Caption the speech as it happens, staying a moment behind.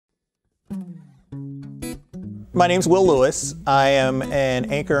My name's Will Lewis. I am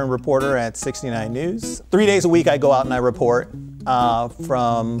an anchor and reporter at 69 News. 3 days a week I go out and I report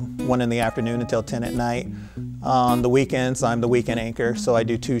from 1 in the afternoon until 10 at night. On the weekends, I'm the weekend anchor, so I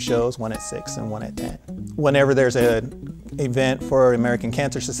do 2 shows, one at 6 and one at 10. Whenever there's an event for American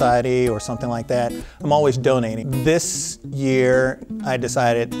Cancer Society or something like that, I'm always donating. This year, I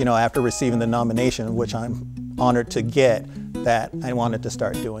decided, after receiving the nomination, which I'm honored to get, that I wanted to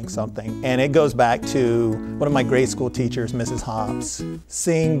start doing something. And it goes back to one of my grade school teachers, Mrs. Hobbs.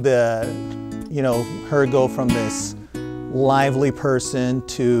 Seeing her go from this lively person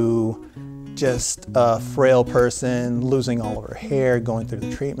to just a frail person, losing all of her hair, going through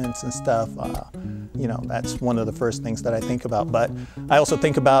the treatments and stuff, that's one of the first things that I think about. But I also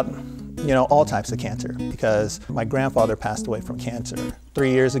think about, all types of cancer, because my grandfather passed away from cancer. 3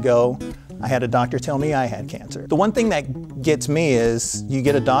 years ago, I had a doctor tell me I had cancer. The one thing that gets me is you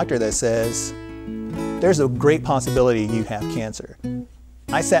get a doctor that says, there's a great possibility you have cancer.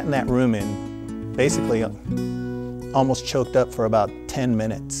 I sat in that room and basically almost choked up for about 10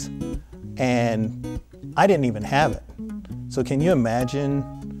 minutes. And I didn't even have it. So can you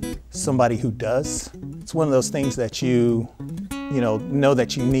imagine somebody who does? It's one of those things that you know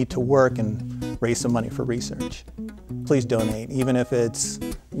that you need to work and raise some money for research. Please donate, even if it's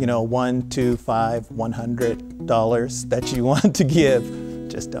 $1, $2, $5, $100 that you want to give,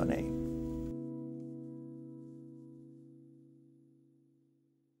 just donate.